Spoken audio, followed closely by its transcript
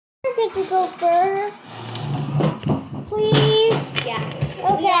to go first? Please? Yeah.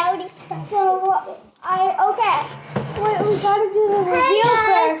 Okay. Wait, we gotta do the reveal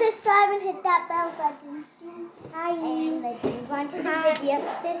first. Subscribe and hit that bell button. Hi. And let's move on to the video.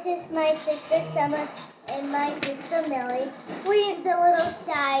 This is my sister Summer and my sister Millie. We're a little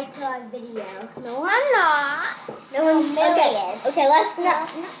shy to our video. No, I'm not. No one Millie is. Okay, let's not.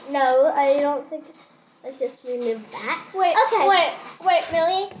 No, I don't think. Let's just remove that. Wait, Okay. wait,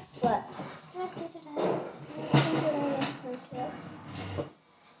 Millie. What?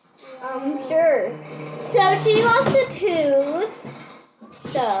 Sure. So she lost a tooth.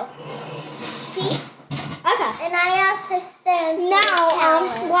 So. See? Okay. And I have to stand. Now,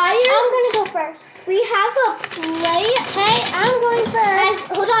 while you're, I'm gonna go first. we have a plate. Hey, I'm going first.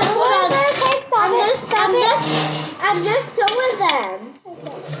 Hold on. Hey, stop it. I'm just showing them.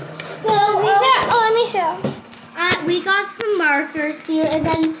 So let me show. We got some markers here, and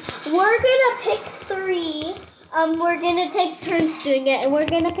then we're gonna pick 3. We're gonna take turns doing it, and we're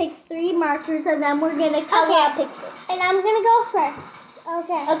gonna pick 3 markers, and then we're gonna color a picture. And I'm gonna go first.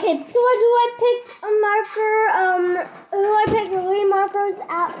 Okay. Okay. So do I pick a marker? Do I pick 3 markers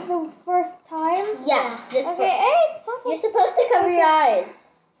at the first time? Yes. Just Okay. Hey, stop You're it. supposed to cover your eyes.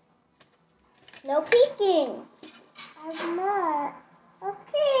 No peeking. I'm not.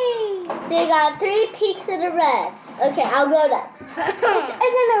 Okay. They got 3 peaks in a red. Okay, I'll go next. This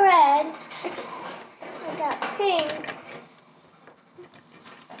isn't a red. I got pink.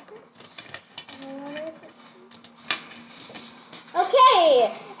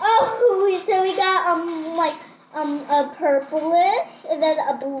 Okay. Oh, so we got like a purplish, and then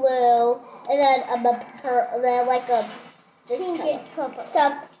a blue, and then like a Pink is purple.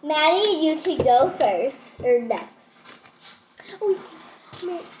 So Maddie, you can go first or next.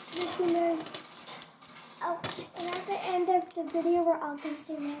 Oh, and at the end of the video, we're all gonna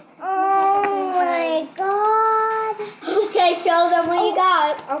say Merry Christmas. Oh my god. Okay, show them what you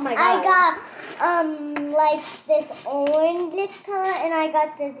got. Oh my god. I got like this orange color, and I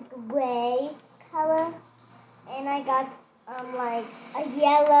got this gray color, and I got like a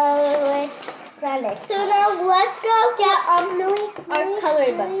yellowish sunny. So now let's go get our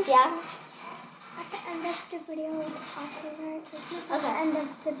coloring books, yeah? At the end of the video, we'll all say Merry Christmas. At Okay. the end of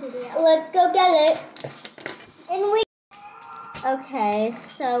the video. Let's go get it. And we Okay,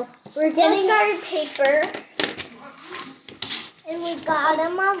 so we're getting our paper. and we got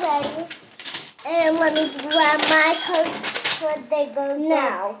them already. And let me grab my coats so they go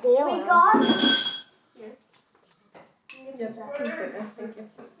Now, we got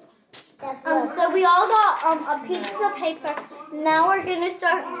So we all got a piece of paper. Now we're gonna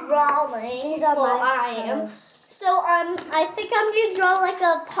start drawing. Well, I am. So I think I'm gonna draw like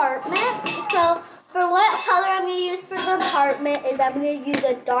an apartment. So for what color I'm gonna use for the apartment is I'm gonna use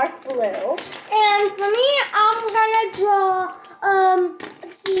a dark blue. And for me, I'm gonna draw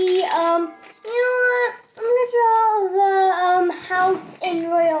you know what? I'm gonna draw the house in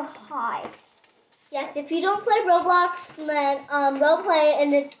Royal High. Yes, if you don't play Roblox, then go play it, and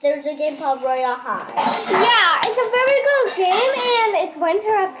there's a game called Royal High. Yeah, it's a very good game, and it's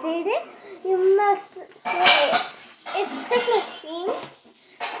winter updated. You must play it. It's Christmas themed,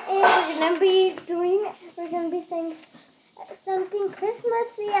 and we're gonna be saying something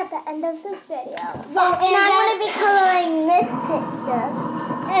Christmassy at the end of this video. and I'm gonna be coloring this picture.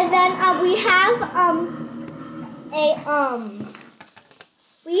 And then we have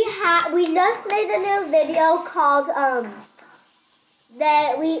we just made a new video called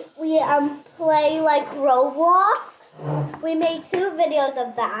that we play like Roblox. We made 2 videos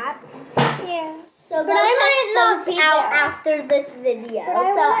of that. Yeah. So But go I check might not those be out there. after this video. But I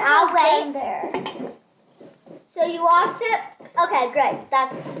So I'll wait. there. So you watched it? Okay, great.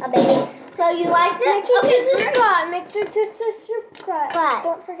 That's amazing. So you liked it? Make sure Okay, to subscribe. Make sure to subscribe. What?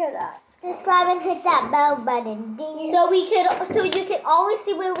 Don't forget that. Subscribe and hit that bell button. Ding. So you can always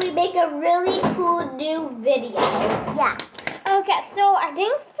see when we make a really cool new video. Yeah. Okay, so I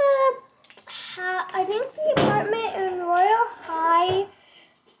think the apartment in Royal High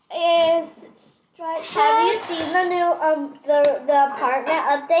is striped. Have you seen the new the apartment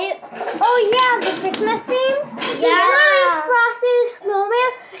update? Oh yeah, the Christmas theme. Yeah. The frosted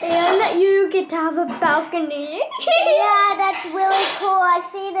snowman, and you get to have a balcony. Yeah, that's really cool. I've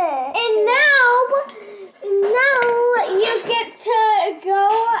seen it. And now you get to go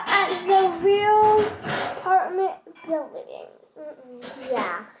at the real apartment building.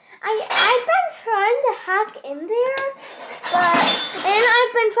 Yeah. I've been trying to hack in there, and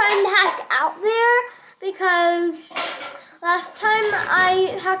I've been trying to hack out there because last time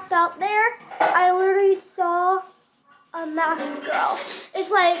I hacked out there, I literally saw a mask girl.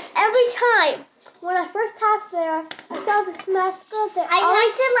 It's like every time when I first tapped there, I saw this mask girl that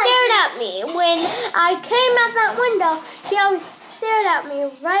always stared at me. When I came out that window, she always stared at me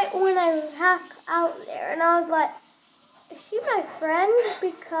right when I tapped out there. And I was like, is she my friend?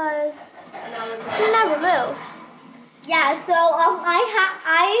 Because she never moves. Yeah, so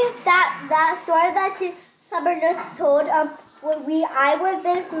that story that Summer just told, I would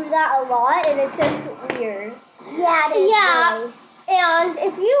been through that a lot, and it's just weird. Yeah, it is. Yeah, Really. and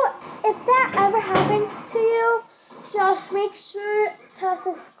if that ever happens to you, just make sure to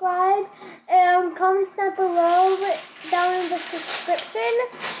subscribe and comment down below, down in the description,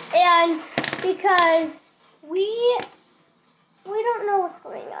 and because we don't know what's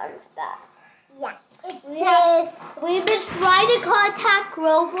going on with that. Yeah. We've been trying to contact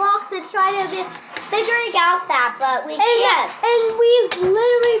Roblox and trying to be figuring out that, but we can't. And we've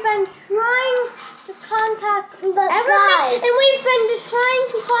literally been trying to contact whoever made, and we've been trying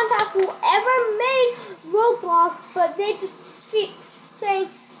to contact whoever made Roblox, but they just keep saying,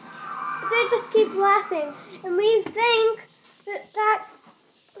 they just keep laughing, and we think that that's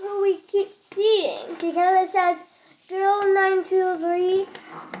who we keep seeing because it says Girl 923.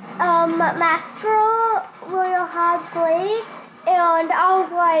 Mask Girl, Royal Hard Blade, and I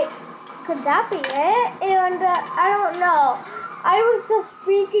was like, could that be it? And I don't know. I was just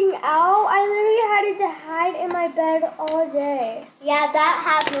freaking out. I literally had to hide in my bed all day. Yeah, that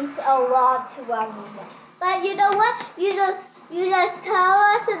happens a lot to everyone. But you know what? You just tell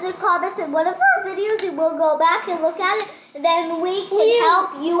us in the comments in one of our videos, and we'll go back and look at it, and then we can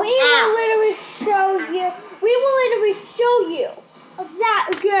help you out. We will literally show you. We will literally show you of that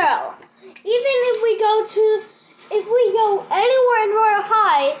girl. Even if we go anywhere in Royal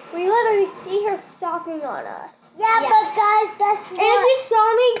High, we literally see her stalking on us. Yeah, but guys, that's And if you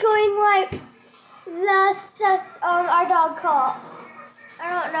saw me going like, that's just our dog call. I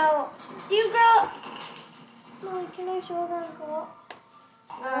don't know. Do you girl? No, can I show them call?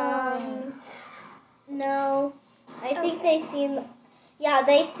 No. I think they seen. Yeah,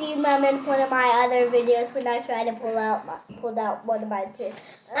 they seen them in one of my other videos when I tried to pull out one of my teeth,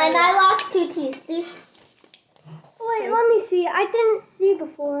 and I lost 2 teeth. See? Wait, let me see. I didn't see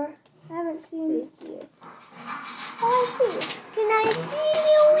before. I haven't seen you. Oh, I see. Can I see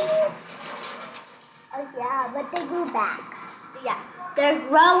you? Oh yeah, but they grew back. Yeah, they're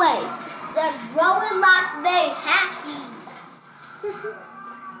growing. They're growing like they happy.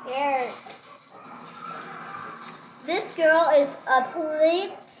 Here. This girl is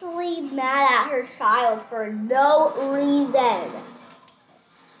completely mad at her child for no reason.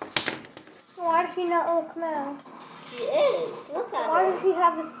 Why does she not look mad? She is. Look at Why her. does she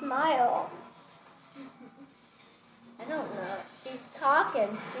have a smile? I don't know. She's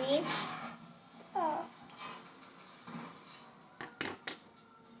talking, see? Oh.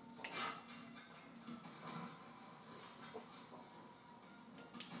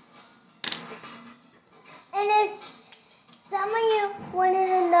 And if some of you wanted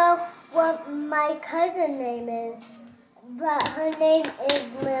to know what my cousin name is, but her name is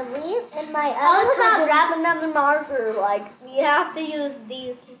Lily, and my Oh, other it's not cousin. grab another marker. Like, you have to use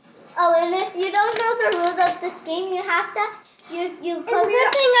these. Oh, and if you don't know the rules of this game, you have to, you It's cover a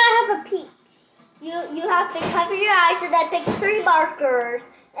good thing I have a peach. you have to cover your eyes and then pick 3 markers.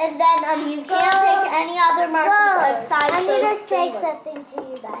 And then you can't pick any other markers aside I need those to say 3 ones. something to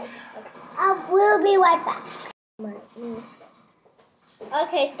you guys. We'll be right back.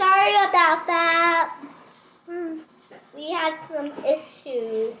 Okay, sorry about that. Hmm. We had some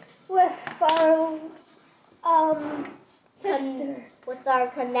issues With sister. with our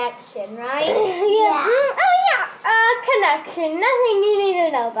connection, right? Yeah. Oh yeah. Connection. Nothing you need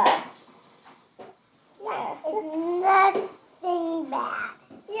to know about. Yeah. It's nothing bad.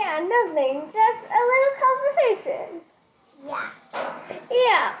 Yeah, nothing. Just a little conversation. Yeah.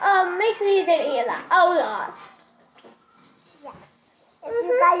 Yeah. Make sure you didn't hear that. Oh God. If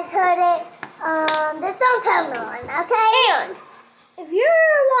you guys heard it, just don't tell no one, okay? And if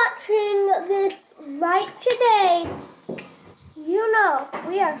you're watching this right today, you know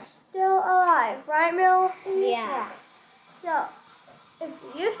we are still alive, right, Mel? Yeah. So, if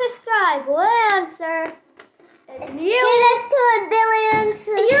you subscribe, we'll answer. If you... Get us to 1 billion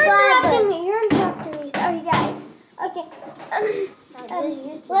subscribers. You're interrupting me. Sorry, guys. Okay.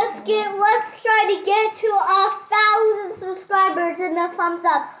 Let's try to get to 1,000 subscribers and a thumbs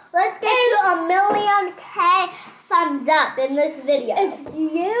up. Let's get to 1,000,000 thumbs up in this video. If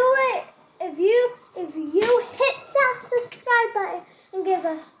you hit that subscribe button and give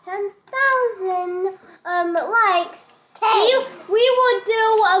us 10,000 likes, we will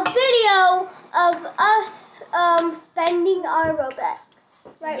do a video of us spending our Robux.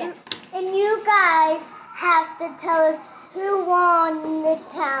 Right? Yes. And you guys have to tell us who won the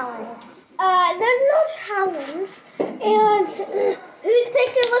challenge. There's no challenge. And Whose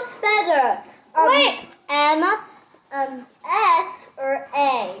picture looks better? wait. M, S, or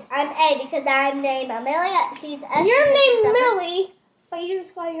A? I'm A because I'm named Amelia. She's S. You're because she's named separate. Millie, but you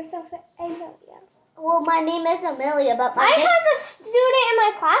just call yourself Amelia. Well, my name is Amelia, but I have a student in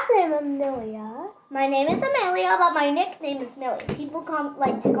my class named Amelia. my name is Amelia, but my nickname is Millie. People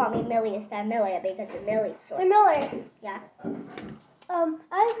like to call me Millie instead of Amelia because Amelia's short. Amelia. Yeah.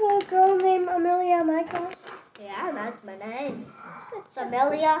 I have a girl named Amelia in my class. Yeah, that's my name. It's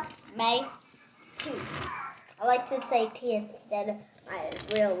Amelia May T. I like to say T instead of my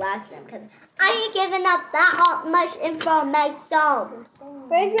real last name because I ain't giving up that much information.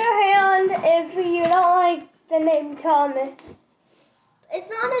 Raise your hand if you don't like the name Thomas. It's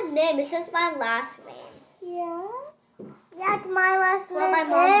not a name, it's just my last name. Yeah? That's my last Well, name my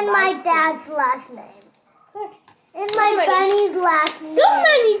mom and my likes dad's last name. Good. And So my many- bunny's last name. So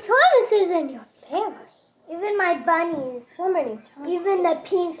many Thomases in your family. Even my bunnies. So many Thomases. Even the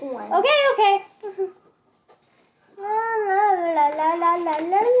pink one. Okay. La la la la la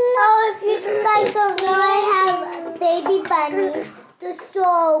la. Oh, if you guys don't know, I have baby bunnies. They're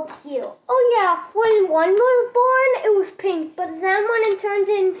so cute. Oh yeah, when one was born, it was pink, but then when it turned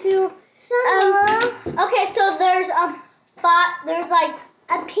into Okay, so there's there's like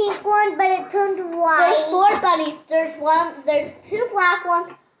A pink one, but it turned there's white. 4 bunnies. There's 2 black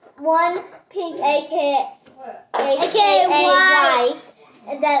ones, 1 pink, aka white,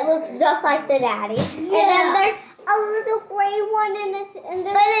 and that looks just like the daddy. And then there's a little gray one in this, and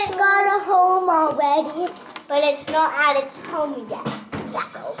But it got a home already. but it's not at its home yet.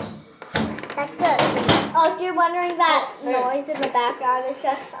 So that's good. Oh, if you're wondering that noise in the background, it's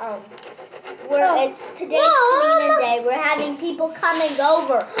just it's today's cleaning day. We're having people coming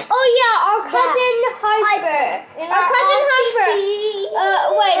over. oh yeah, our cousin Harper. Our cousin Harper.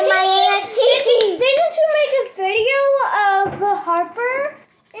 Wait, And my Aunt Titi. didn't you make a video of Harper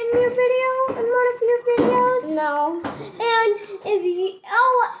in your video, in one of your videos? No. And if you,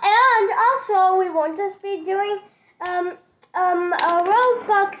 and also we won't just be doing a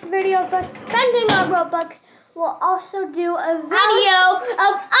Robux video, but spending our Robux. We'll also do a video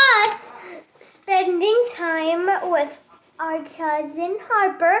of us spending time with our cousin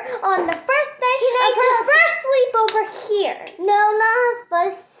Harper on the first day of her first sleepover here. No, not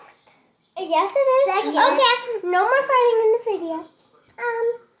first. Yes, it is. Second. Okay, no more fighting in the video.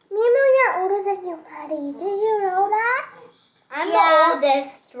 Me and Millie are older than you, Maddie. Did you know that? I'm Yeah. the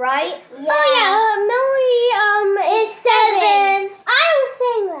oldest, right? Oh yeah, Millie It's 7. I was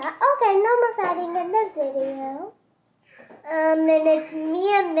saying that. Okay, no more fighting in the video. And it's me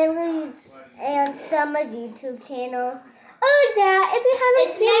and Millie's and Summer's YouTube channel. Oh yeah, if you haven't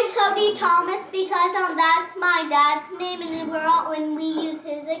It's seen, named Cody Thomas because that's my dad's name, and when we use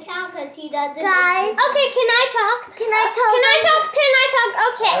his account because he doesn't. Guys. okay, can I talk? Can I tell Can I them- talk? Can I talk?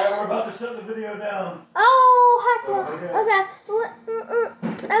 Okay. Alright, we're about to shut the video down. Oh, heck no. Okay.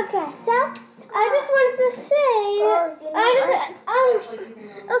 Okay. So I just wanted to say.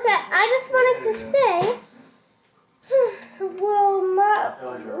 Okay. I just wanted to say.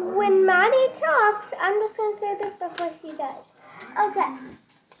 Well, when Maddie talked, I'm just gonna say this before she does. Okay.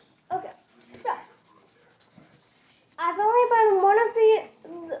 So I've only been in one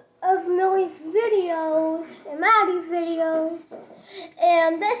of Millie's videos and Maddie's videos,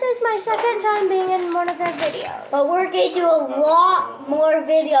 and this is my second time being in one of their videos. But we're going to do a lot more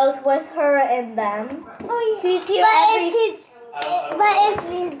videos with her in them. Oh yeah. She's here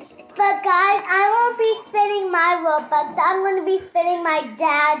But guys, I won't be spending my Robux. I'm going to be spending my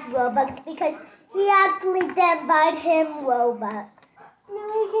dad's Robux because he actually didn't buy him Robux.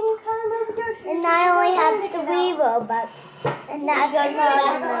 Millie, can you kind of move your chair? And I only have 3 Robux. And that's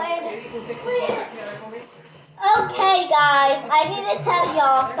not enough. Okay, guys, I need to tell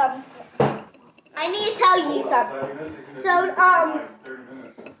y'all something. I need to tell you something. So,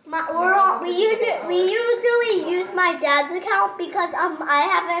 we usually use my dad's account because I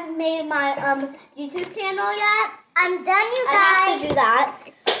haven't made my YouTube channel yet. I'm done, you I have to guys. do that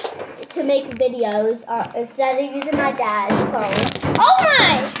to make videos instead of using my dad's phone. Oh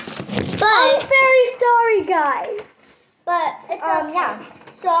my! I'm But very sorry, guys. yeah.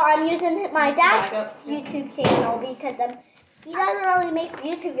 So I'm using my dad's YouTube channel because he doesn't really make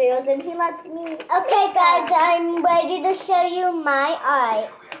YouTube videos and he lets me. Okay, guys, I'm ready to show you my art.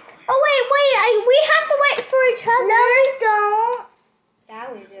 Oh wait, we have to wait for each other. No, we don't. Yeah,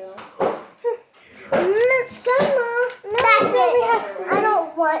 we do. Midsummer. That's it. I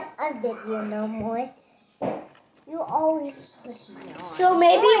don't want a video no more. You always push me on. So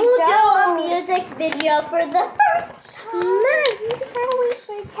maybe we'll do a music video for the first time.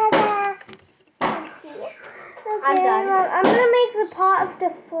 I'm done. I'm gonna make the pot of the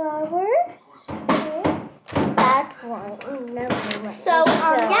flowers. That's why you never let So,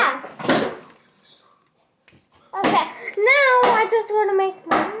 yeah. Okay, now I just want to make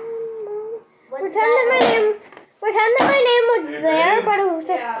my. Pretend that my name was Hey, there, babe. but it was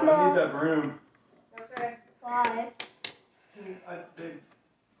just I small. need that broom. Why?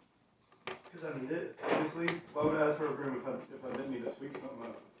 Because I need it. Obviously, why would I ask for a broom if I didn't need to sweep something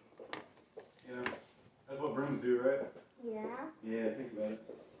up? You know, that's what brooms do, right? Yeah. Yeah, think about it.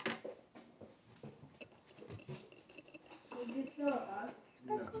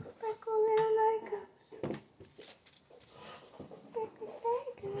 Yeah.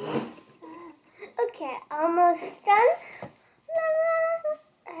 Okay, almost done.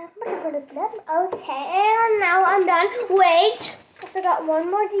 Okay, and now I'm done. Wait, I forgot one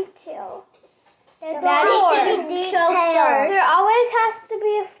more detail. Maddie show first. There always has to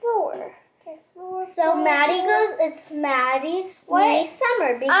be a floor. Okay, floor. So floor, Maddie floor. goes, it's Maddie, Wait. me,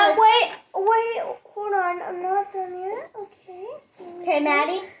 Summer. Because, Wait, hold on. I'm not done yet. Okay. okay,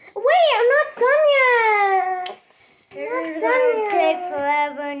 Maddie. Wait, I'm not done yet. This is Not gonna done take yet.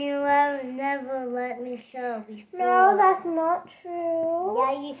 forever and you never let me show before. No, that's not true.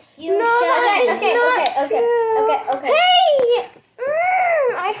 Yeah, you No, showed that me. is okay, not okay, true. okay. Hey!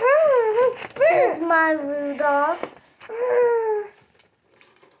 I heard. Here's my Rudolph.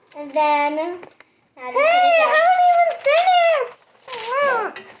 And then, Maddie Hey, I put it haven't even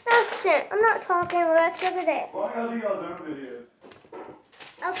finished. That's it. I'm not talking the rest of the day. Why the hell are y'all doing videos?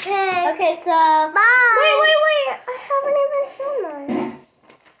 Okay. down. Okay, so, Bye. Wait. I haven't even shown mine.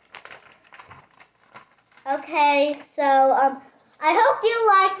 okay, so, I hope you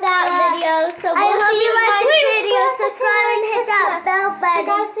liked that video. So I we'll hope see you you like guys. this video. Subscribe and hit that bell I button.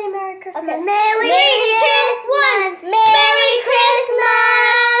 gotta say Merry Christmas. Okay. Merry